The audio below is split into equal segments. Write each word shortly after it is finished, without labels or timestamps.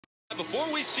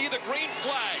before we see the green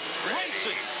flag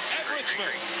racing at Richmond.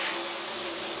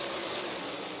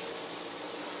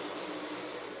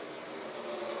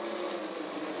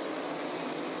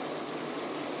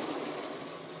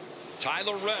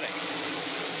 Tyler Reddick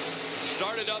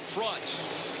started up front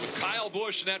with Kyle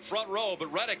Busch in that front row,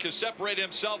 but Reddick has separated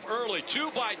himself early.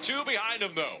 2 by 2 behind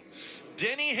him, though.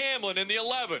 Denny Hamlin in the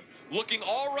 11, looking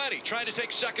already, trying to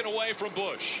take second away from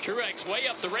Busch. Truex way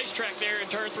up the racetrack there in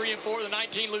turn 3 and 4. The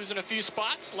 19 losing a few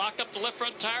spots. Locked up the left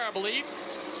front tire, I believe.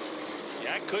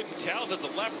 Yeah, I couldn't tell if it's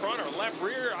a left front or left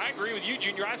rear. I agree with you,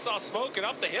 Junior. I saw smoke, and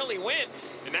up the hill he went.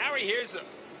 And now he hears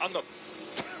on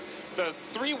the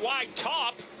 3 wide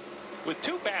top with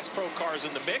 2 Bass Pro cars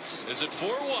in the mix. Is it 4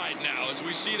 wide now as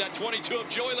we see that 22 of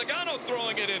Joey Logano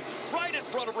throwing it in right in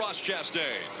front of Ross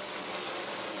Chastain.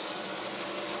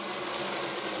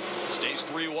 Stays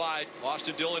 3 wide.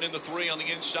 Austin Dillon in the 3 on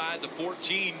the inside. The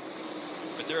 14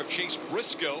 right there of Chase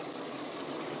Briscoe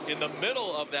in the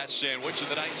middle of that sandwich, and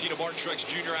the 19 of Martin Truex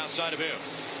Jr. outside of him.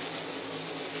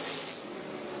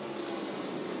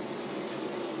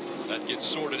 That gets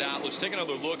sorted out. Let's take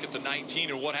another look at the 19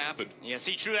 and what happened. Yeah,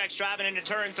 see Truex driving into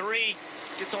turn 3.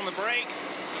 Gets on the brakes.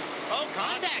 Oh,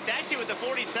 contact actually with the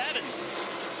 47.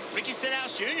 Ricky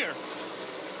Stenhouse Jr.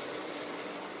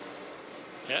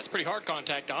 Yeah, that's pretty hard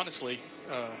contact, honestly,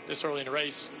 this early in the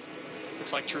race.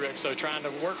 Looks like Truex, though, trying to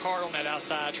work hard on that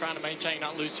outside, trying to maintain,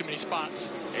 not lose too many spots.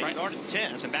 He started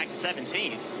 10th and back to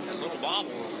 17th. That little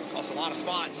bobble cost a lot of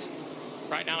spots.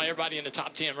 Right now, everybody in the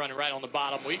top 10 running right on the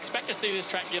bottom. We expect to see this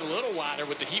track get a little wider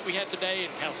with the heat we had today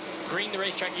and how green the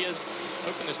racetrack is.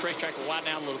 Hoping this racetrack will widen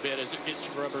out a little bit as it gets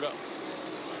rubbered up.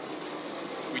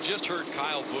 We just heard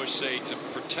Kyle Busch say to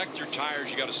protect your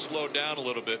tires, you got to slow down a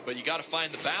little bit, but you got to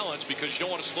find the balance because you don't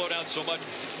want to slow down so much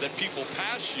that people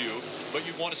pass you, but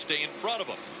you want to stay in front of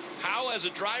them. How, as a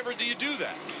driver, do you do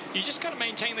that? You just got to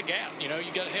maintain the gap. You know,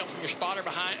 you got help from your spotter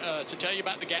behind to tell you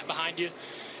about the gap behind you.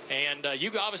 And you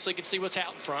obviously can see what's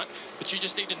out in front, but you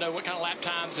just need to know what kind of lap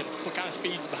times and what kind of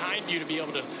speeds behind you to be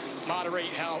able to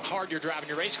moderate how hard you're driving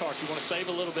your race car if you want to save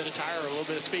a little bit of tire or a little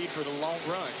bit of speed for the long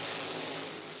run.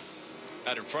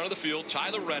 Out in front of the field,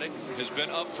 Tyler Reddick has been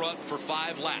up front for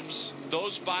 5 laps.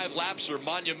 Those 5 laps are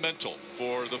monumental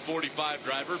for the 45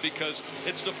 driver because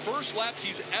it's the first laps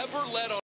he's ever led on